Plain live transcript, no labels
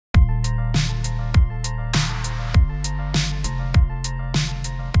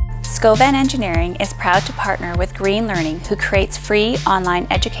Scovin Engineering is proud to partner with Green Learning, who creates free online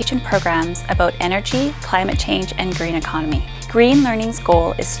education programs about energy, climate change, and green economy. Green Learning's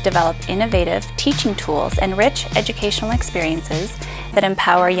goal is to develop innovative teaching tools and rich educational experiences that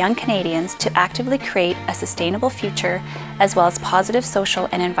empower young Canadians to actively create a sustainable future, as well as positive social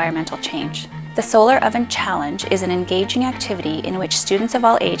and environmental change. The Solar Oven Challenge is an engaging activity in which students of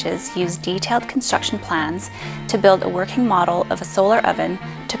all ages use detailed construction plans to build a working model of a solar oven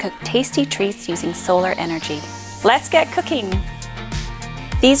to cook tasty treats using solar energy. Let's get cooking!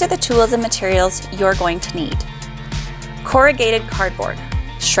 These are the tools and materials you're going to need. Corrugated cardboard,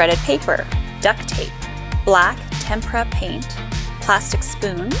 shredded paper, duct tape, black tempera paint, plastic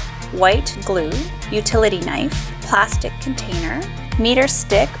spoon, white glue, utility knife, plastic container, meter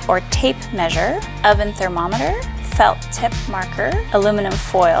stick or tape measure, oven thermometer, felt tip marker, aluminum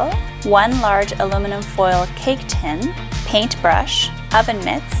foil, 1 large aluminum foil cake tin, paintbrush, oven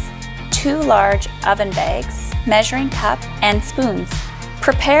mitts, 2 large oven bags, measuring cup, and spoons.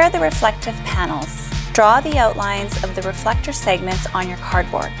 Prepare the reflective panels. Draw the outlines of the reflector segments on your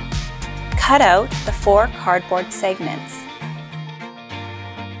cardboard. Cut out the 4 cardboard segments.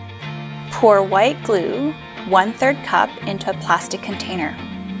 Pour white glue, 1/3 cup, into a plastic container.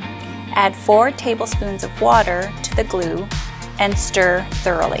 Add 4 tablespoons of water to the glue and stir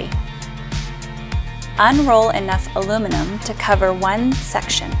thoroughly. Unroll enough aluminum to cover one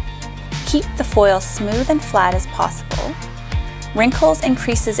section. Keep the foil smooth and flat as possible. Wrinkles and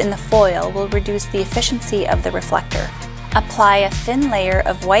creases in the foil will reduce the efficiency of the reflector. Apply a thin layer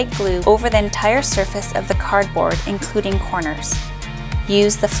of white glue over the entire surface of the cardboard, including corners.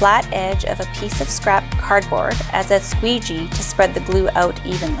 Use the flat edge of a piece of scrap cardboard as a squeegee to spread the glue out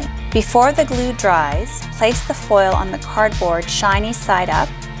evenly. Before the glue dries, place the foil on the cardboard shiny side up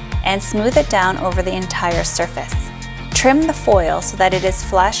and smooth it down over the entire surface. Trim the foil so that it is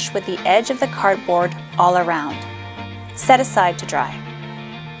flush with the edge of the cardboard all around. Set aside to dry.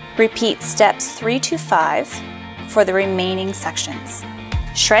 Repeat steps 3 to 5 for the remaining sections.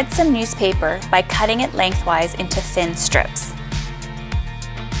 Shred some newspaper by cutting it lengthwise into thin strips.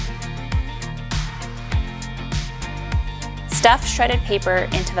 Stuff shredded paper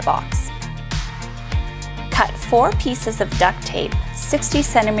into the box. Cut 4 pieces of duct tape 60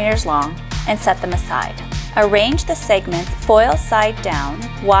 centimeters long and set them aside. Arrange the segments foil side down,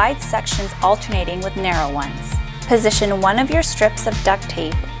 wide sections alternating with narrow ones. Position one of your strips of duct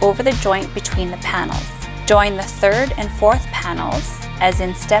tape over the joint between the panels. Join the 3rd and 4th panels, as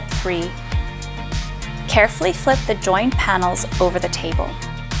in step 3. Carefully flip the joined panels over the table.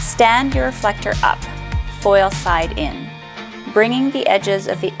 Stand your reflector up, foil side in, bringing the edges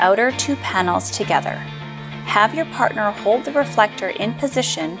of the outer 2 panels together. Have your partner hold the reflector in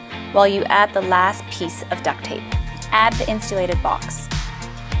position while you add the last piece of duct tape. Add the insulated box.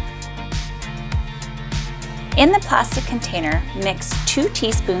 In the plastic container, mix 2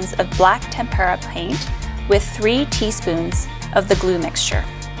 teaspoons of black tempera paint with 3 teaspoons of the glue mixture.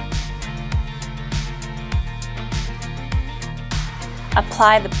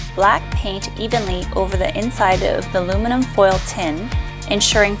 Apply the black paint evenly over the inside of the aluminum foil tin,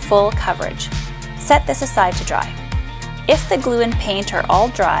 ensuring full coverage. Set this aside to dry. If the glue and paint are all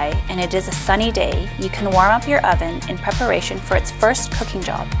dry and it is a sunny day, you can warm up your oven in preparation for its first cooking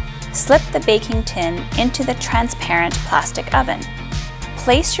job. Slip the baking tin into the transparent plastic oven.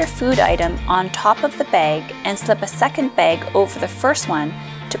 Place your food item on top of the bag and slip a second bag over the first one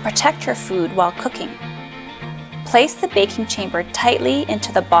to protect your food while cooking. Place the baking chamber tightly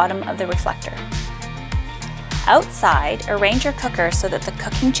into the bottom of the reflector. Outside, arrange your cooker so that the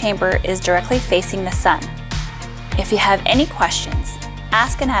cooking chamber is directly facing the sun. If you have any questions,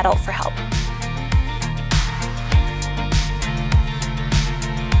 ask an adult for help.